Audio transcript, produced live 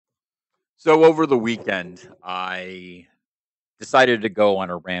So over the weekend, I decided to go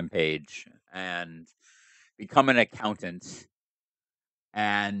on a rampage and become an accountant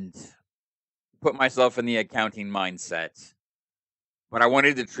and put myself in the accounting mindset. But I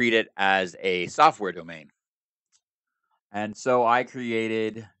wanted to treat it as a software domain. And so I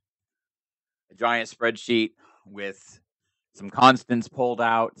created a giant spreadsheet with some constants pulled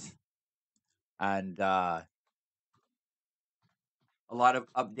out and a lot of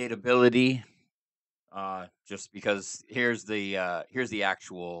updatability. Just because here's the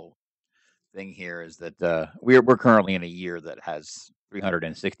actual thing here is that we're currently in a year that has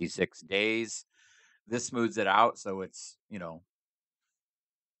 366 days. This smooths it out, so it's a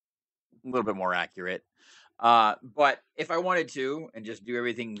little bit more accurate. But if I wanted to and just do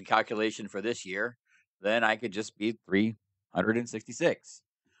everything the calculation for this year, then I could just be 366.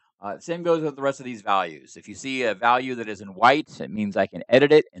 Same goes with the rest of these values. If you see a value that is in white, it means I can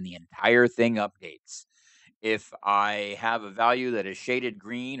edit it and the entire thing updates. If I have a value that is shaded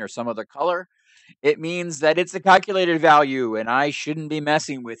green or some other color, it means that it's a calculated value and I shouldn't be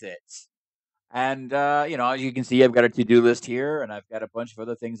messing with it. And, as you can see, I've got a to-do list here and I've got a bunch of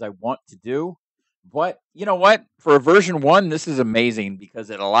other things I want to do. But you know what? For version one, this is amazing because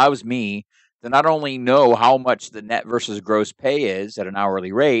it allows me to not only know how much the net versus gross pay is at an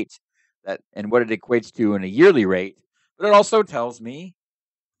hourly rate that and what it equates to in a yearly rate, but it also tells me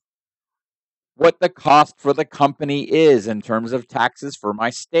what the cost for the company is in terms of taxes for my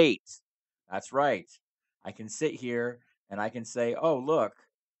state. That's right. I can sit here and I can say, oh, look,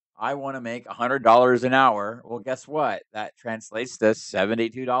 I want to make $100 an hour. Well, guess what? That translates to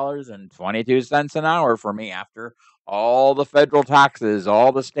 $72.22 an hour for me after all the federal taxes,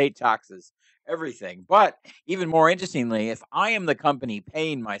 all the state taxes, everything. But even more interestingly, if I am the company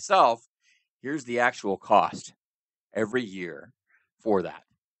paying myself, here's the actual cost every year for that.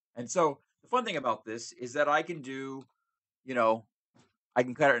 And so the fun thing about this is that I can do, you know, I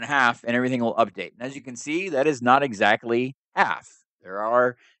can cut it in half and everything will update. And as you can see, that is not exactly half. There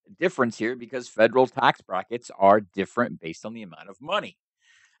are difference here because federal tax brackets are different based on the amount of money.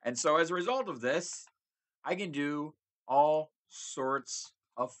 And so as a result of this, I can do all sorts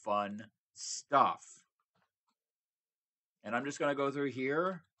of fun stuff. And I'm just going to go through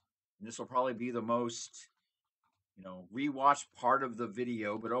here. And this will probably be the most rewatch part of the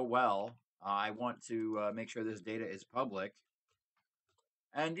video, but oh well. I want to make sure this data is public.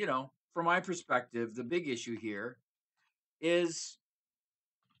 And, from my perspective, the big issue here is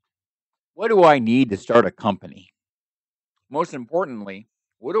what do I need to start a company? Most importantly,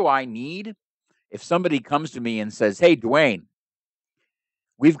 what do I need if somebody comes to me and says, hey, Dwayne,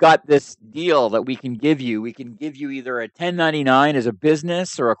 we've got this deal that we can give you. We can give you either a 1099 as a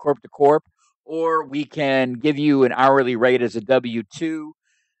business or a corp to corp, or we can give you an hourly rate as a W 2.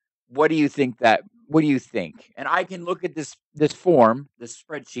 What do you think that what do you think? And I can look at this form, this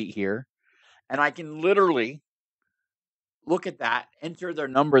spreadsheet here, and I can literally look at that, enter their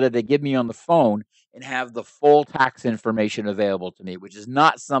number that they give me on the phone, and have the full tax information available to me, which is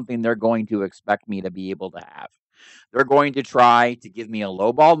not something they're going to expect me to be able to have. They're going to try to give me a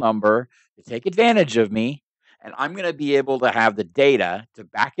lowball number to take advantage of me, and I'm going to be able to have the data to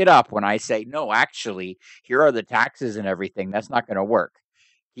back it up when I say, no, actually, here are the taxes and everything. That's not going to work.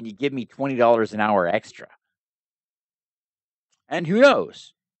 Can you give me $20 an hour extra? And who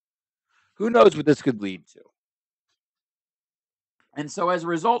knows? Who knows what this could lead to? And so as a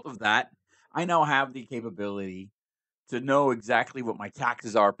result of that, I now have the capability to know exactly what my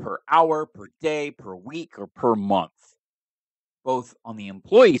taxes are per hour, per day, per week, or per month, both on the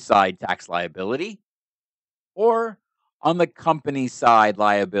employee side tax liability or on the company side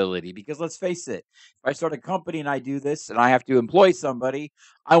liability. Because let's face it, if I start a company and I do this and I have to employ somebody,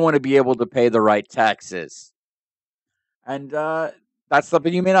 I want to be able to pay the right taxes. And that's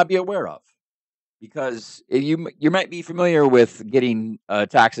something you may not be aware of. Because you might be familiar with getting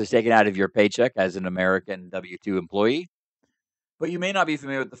taxes taken out of your paycheck as an American W-2 employee, but you may not be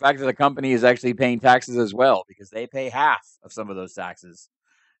familiar with the fact that the company is actually paying taxes as well because they pay half of some of those taxes,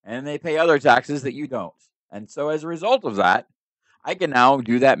 and they pay other taxes that you don't. And so as a result of that, I can now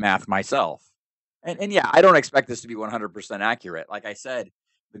do that math myself. And yeah, I don't expect this to be 100% accurate. Like I said,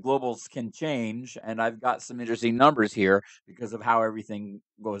 the globals can change, and I've got some interesting numbers here because of how everything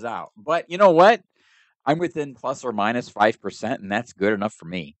goes out. But you know what? I'm within plus or minus 5%, and that's good enough for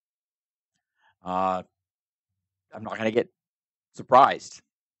me. Uh, I'm not going to get surprised.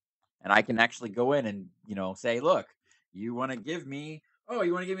 And I can actually go in and, say, look, you want to give me,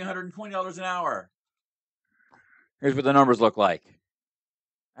 you want to give me $120 an hour. Here's what the numbers look like.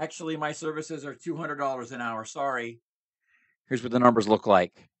 Actually, my services are $200 an hour. Sorry. Here's what the numbers look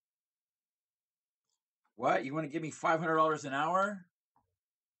like. What? You want to give me $500 an hour?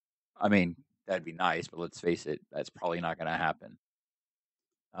 I mean, that'd be nice, but let's face it, that's probably not going to happen.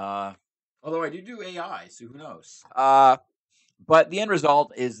 Uh, Although I do AI, so who knows? But the end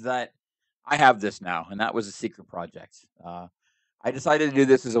result is that I have this now, and that was a secret project. I decided to do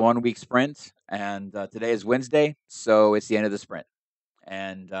this as a 1 week sprint, and today is Wednesday, so it's the end of the sprint.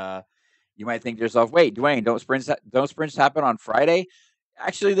 And you might think to yourself, "Wait, Dwayne, don't sprints happen on Friday?"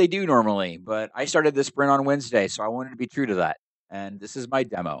 Actually, they do normally, but I started this sprint on Wednesday, so I wanted to be true to that. And this is my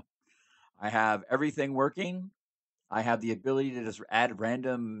demo. I have everything working. I have the ability to just add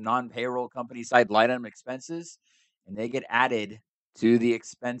random non-payroll company side line item expenses, and they get added to the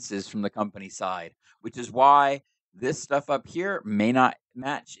expenses from the company side, which is why this stuff up here may not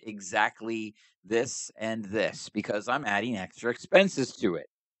match exactly this and this because I'm adding extra expenses to it.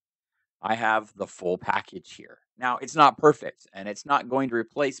 I have the full package here. Now, it's not perfect and it's not going to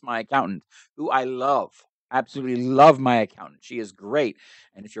replace my accountant, who I love. Absolutely love my accountant. She is great.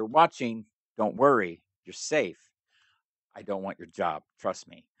 And if you're watching, don't worry, you're safe. I don't want your job, trust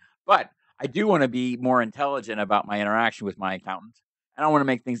me. But I do want to be more intelligent about my interaction with my accountant. And I want to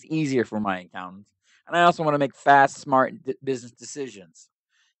make things easier for my accountant. And I also want to make fast, smart business decisions.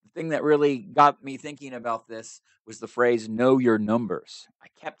 The thing that really got me thinking about this was the phrase know your numbers. I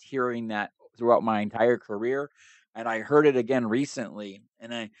kept hearing that throughout my entire career. And I heard it again recently,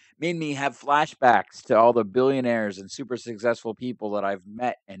 and it made me have flashbacks to all the billionaires and super successful people that I've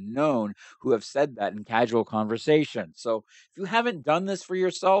met and known who have said that in casual conversation. So if you haven't done this for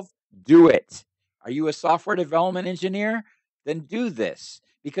yourself, do it. Are you a software development engineer? Then do this.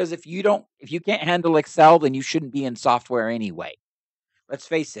 Because if you can't handle Excel, then you shouldn't be in software anyway. Let's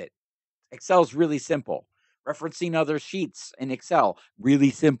face it, Excel is really simple. Referencing other sheets in Excel,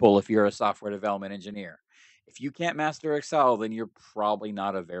 really simple if you're a software development engineer. If you can't master Excel, then you're probably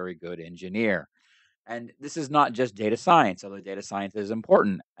not a very good engineer. And this is not just data science, although data science is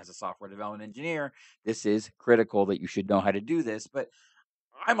important. As a software development engineer, this is critical that you should know how to do this. But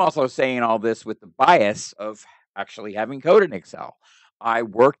I'm also saying all this with the bias of actually having code in Excel. I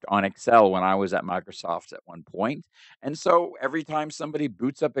worked on Excel when I was at Microsoft at one point, and so every time somebody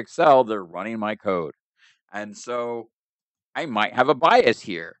boots up Excel, they're running my code. And so I might have a bias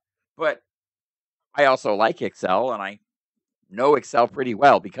here, but I also like Excel and I know Excel pretty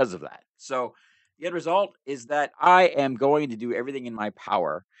well because of that. So the end result is that I am going to do everything in my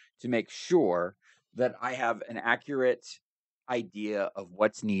power to make sure that I have an accurate idea of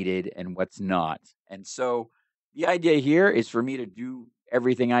what's needed and what's not. And so the idea here is for me to do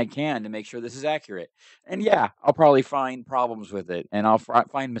everything I can to make sure this is accurate. And yeah, I'll probably find problems with it and I'll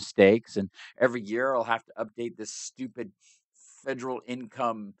find mistakes. And every year I'll have to update this stupid federal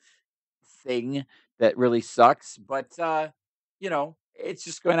income thing that really sucks. But, it's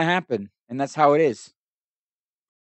just going to happen. And that's how it is.